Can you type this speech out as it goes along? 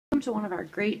welcome to one of our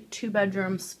great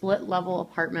 2-bedroom split level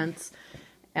apartments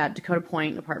at Dakota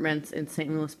Point Apartments in St.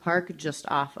 Louis Park, just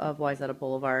off of Wayzata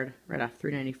Boulevard, right off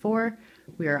 394.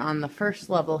 We are on the first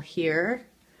level here,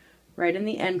 right in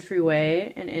the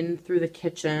entryway and in through the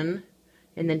kitchen.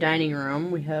 In the dining room,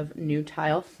 we have new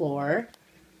tile floor.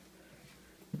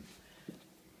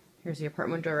 Here's the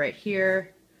apartment door right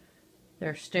here.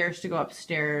 There are stairs to go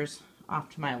upstairs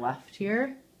off to my left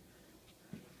here.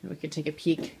 And we could take a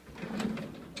peek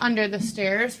under the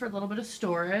stairs for a little bit of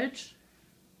storage.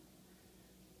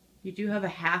 You do have a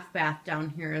half bath down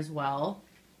here as well.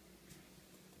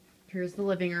 Here's the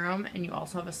living room, and you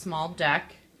also have a small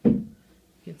deck. You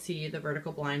can see the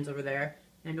vertical blinds over there,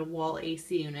 and a wall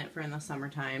AC unit for in the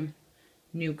summertime.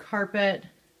 New carpet,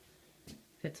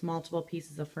 fits multiple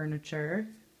pieces of furniture.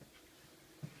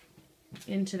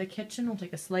 Into the kitchen, we'll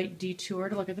take a slight detour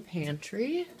to look at the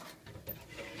pantry.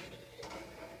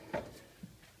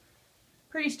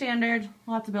 Pretty standard,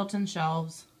 lots of built-in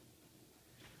shelves.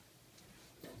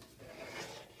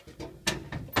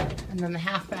 And then the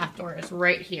half bath door is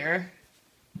right here.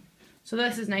 So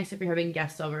this is nice if you're having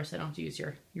guests over, so you don't have to use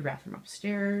your bathroom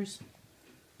upstairs.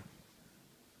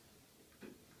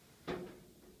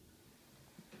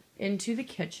 Into the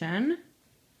kitchen.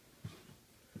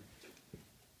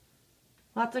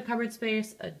 Lots of cupboard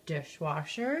space, a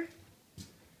dishwasher,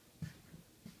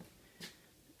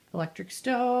 electric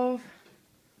stove.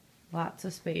 Lots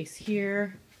of space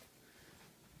here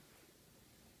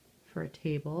for a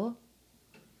table.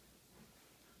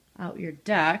 Out your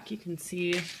deck, you can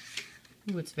see,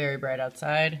 ooh, it's very bright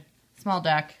outside. Small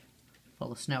deck,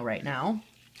 full of snow right now.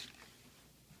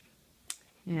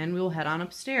 And we will head on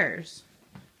upstairs.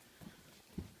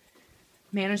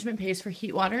 Management pays for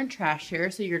heat, water, and trash here,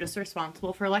 so you're just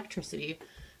responsible for electricity.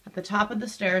 At the top of the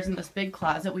stairs in this big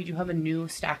closet, we do have a new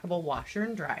stackable washer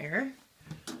and dryer.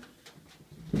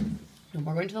 And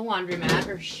we're going to the laundromat,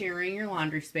 or sharing your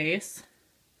laundry space.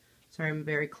 Sorry, I'm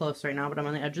very close right now, but I'm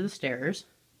on the edge of the stairs.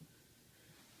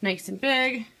 Nice and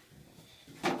big.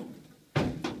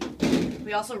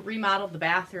 We also remodeled the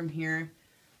bathroom here.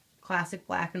 Classic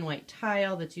black and white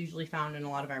tile that's usually found in a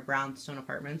lot of our brownstone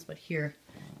apartments, but here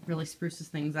really spruces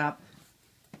things up.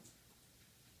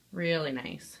 Really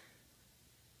nice.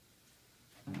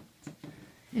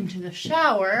 Into the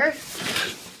shower.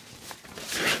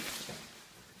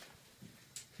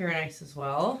 Very nice as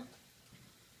well.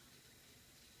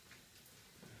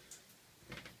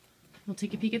 We'll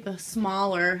take a peek at the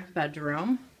smaller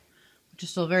bedroom, which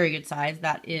is still a very good size.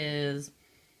 That's a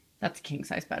king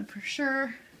size bed for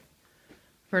sure.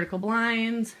 Vertical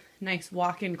blinds, nice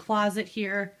walk-in closet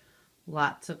here,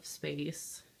 lots of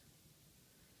space.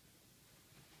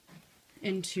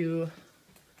 Into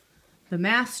the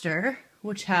master,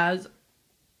 which has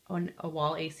a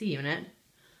wall AC unit.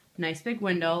 Nice big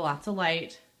window, lots of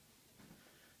light.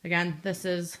 Again, this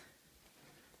is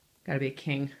gotta be a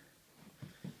king.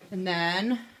 And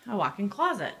then a walk-in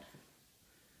closet.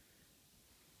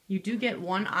 You do get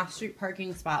one off-street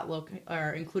parking spot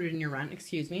included in your rent,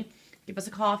 excuse me. Give us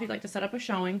a call if you'd like to set up a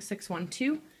showing,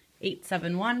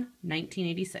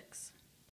 612-871-1986.